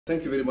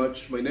Thank you very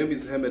much. My name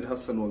is Ahmed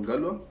Hassan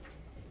Wangalwa.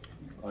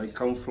 I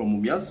come from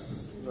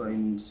Mumias,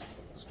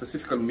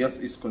 specifically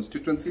Mumias East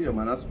constituency. I'm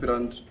an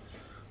aspirant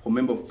for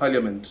Member of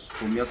Parliament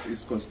for Mumias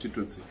East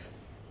constituency.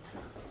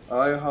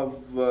 I have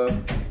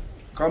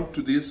come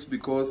to this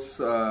because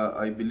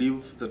I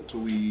believe that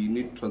we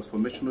need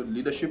transformational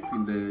leadership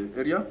in the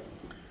area.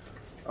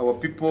 Our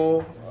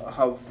people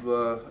have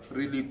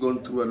really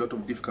gone through a lot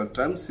of difficult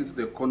times since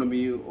the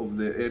economy of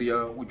the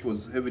area, which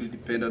was heavily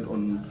dependent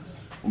on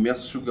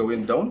Mumias sugar,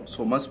 went down.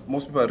 So most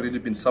people have really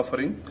been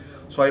suffering.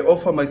 So I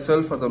offer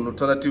myself as an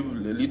alternative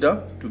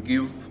leader to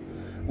give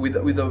with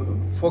a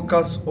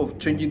focus of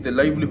changing the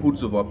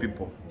livelihoods of our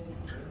people.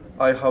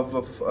 I have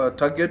a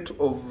target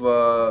of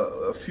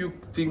a few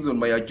things on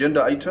my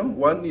agenda item.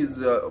 One is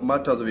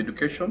matters of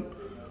education.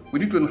 We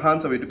need to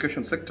enhance our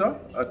education sector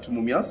at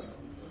Mumias.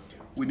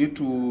 We need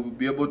to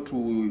be able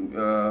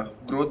to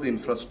grow the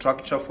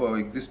infrastructure for our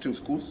existing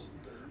schools.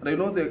 And I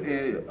know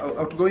the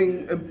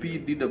outgoing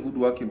MP did a good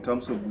work in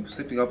terms of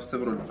setting up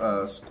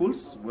several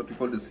schools, what we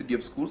call the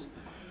CDF schools.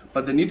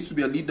 But there needs to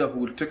be a leader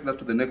who will take that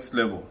to the next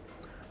level.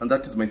 And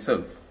that is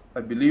myself.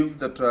 I believe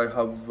that I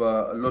have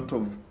a lot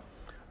of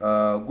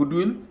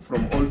goodwill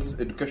from all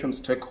education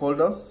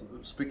stakeholders,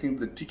 speaking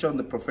the teachers and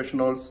the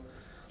professionals,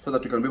 so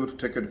that we can be able to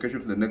take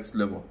education to the next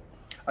level.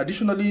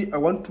 Additionally, I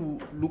want to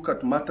look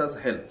at matters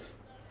health.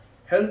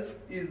 Health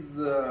is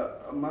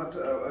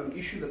an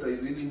issue that I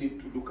really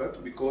need to look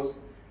at, because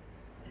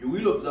you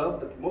will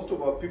observe that most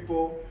of our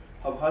people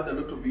have had a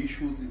lot of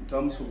issues in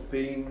terms of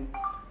paying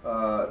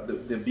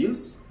the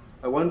bills.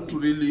 I want to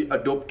really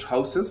adopt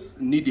houses,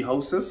 needy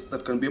houses,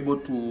 that can be able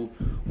to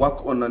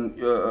work on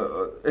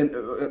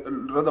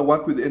rather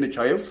work with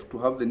NHIF to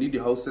have the needy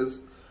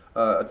houses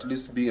at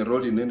least being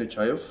enrolled in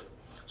NHIF,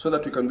 so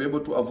that we can be able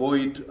to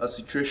avoid a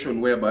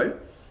situation whereby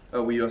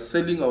we are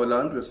selling our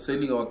land, we are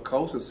selling our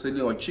cows, we are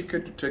selling our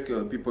chicken to take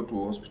people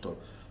to a hospital,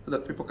 so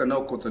that people can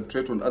now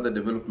concentrate on other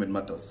development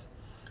matters.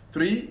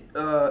 3,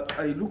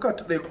 I look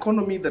at the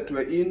economy that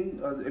we're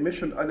in. As I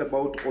mentioned earlier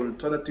about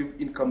alternative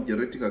income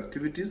generating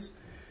activities.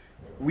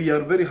 We are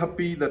very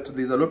happy that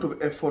there's a lot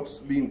of efforts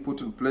being put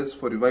in place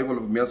for revival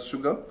of Mumias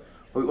sugar.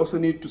 But we also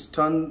need to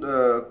stand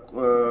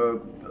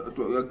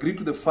to agree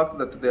to the fact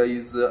that there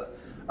is a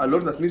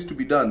lot that needs to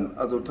be done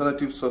as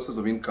alternative sources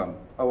of income.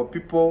 Our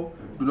people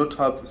do not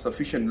have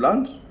sufficient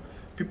land.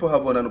 People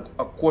have on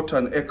a quarter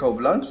an acre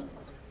of land,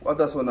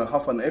 others on a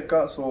half an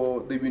acre,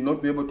 so they will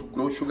not be able to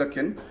grow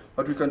sugarcane.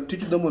 But we can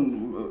teach them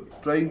on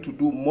trying to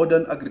do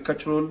modern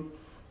agricultural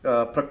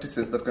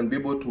practices that can be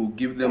able to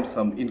give them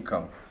some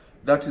income.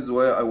 That is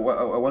where I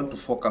want to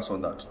focus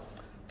on that.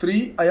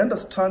 3, I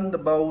understand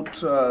about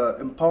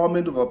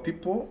empowerment of our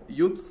people.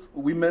 Youth,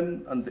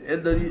 women, and the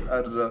elderly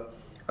are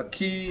a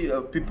key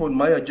people on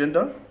my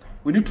agenda.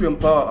 We need to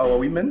empower our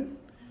women.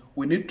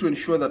 We need to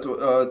ensure that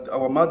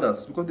our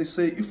mothers, because they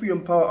say if we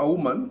empower a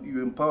woman,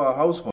 you empower a household.